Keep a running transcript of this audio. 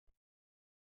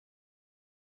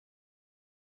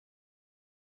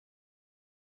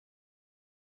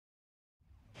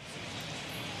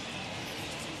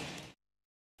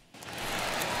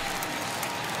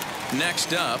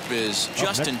Next up is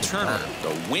Justin Turner.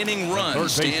 The winning run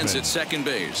stands at second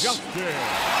base.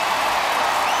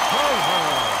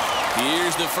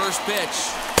 Here's the first pitch.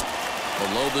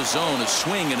 Below the zone, a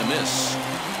swing and a miss.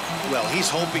 Well, he's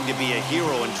hoping to be a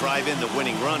hero and drive in the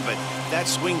winning run, but that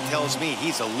swing tells me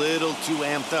he's a little too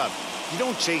amped up. You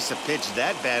don't chase a pitch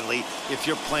that badly if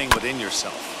you're playing within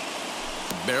yourself.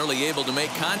 Barely able to make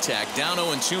contact. Down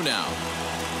 0-2 now.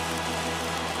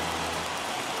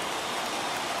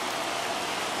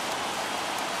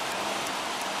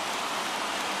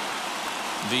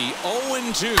 The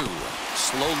 0-2.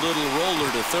 Slow little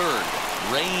roller to third.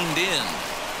 Reined in.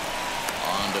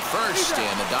 On to first,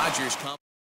 and the Dodgers come.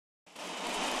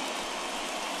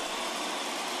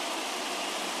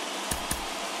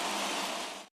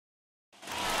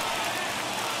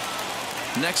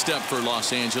 Next up for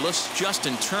Los Angeles,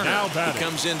 Justin Turner, who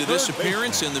comes into this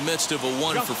appearance in the midst of a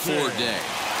 1-for-4 day.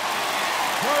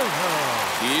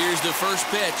 Here's the first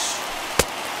pitch.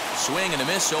 Swing and a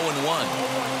miss, 0-1.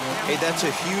 Hey, that's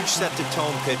a huge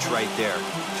set-the-tone pitch right there.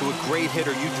 To a great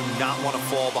hitter, you do not want to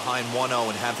fall behind 1-0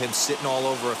 and have him sitting all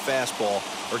over a fastball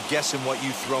or guessing what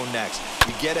you throw next.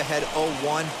 You get ahead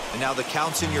 0-1, and now the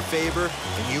count's in your favor,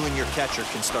 and you and your catcher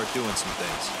can start doing some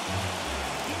things.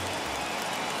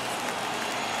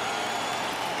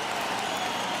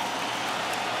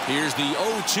 Here's the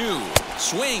 0-2.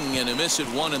 Swing and a miss at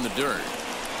 1 in the dirt.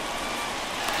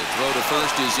 The throw to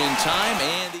first is in time,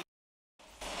 and the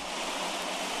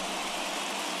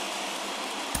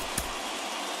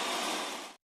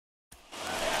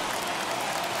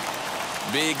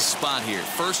big spot here.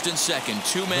 First and second,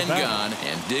 2 men gone,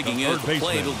 and digging in at the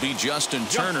plate will be Justin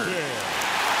Turner.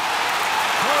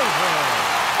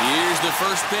 Here's the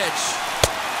first pitch.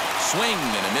 Swing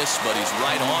and a miss, but he's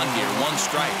right on here. 1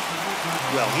 strike.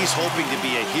 Well, he's hoping to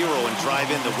be a hero and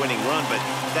drive in the winning run, but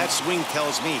that swing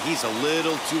tells me he's a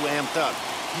little too amped up.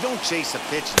 You don't chase a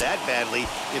pitch that badly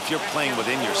if you're playing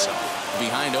within yourself.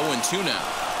 Behind 0-2 now.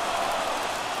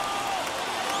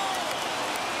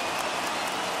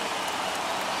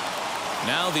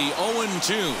 Now the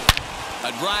 0-2.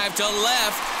 A drive to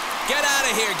left. Get out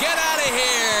of here. Get out of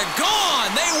here. Gone.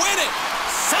 They win it.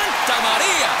 Santa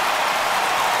Maria.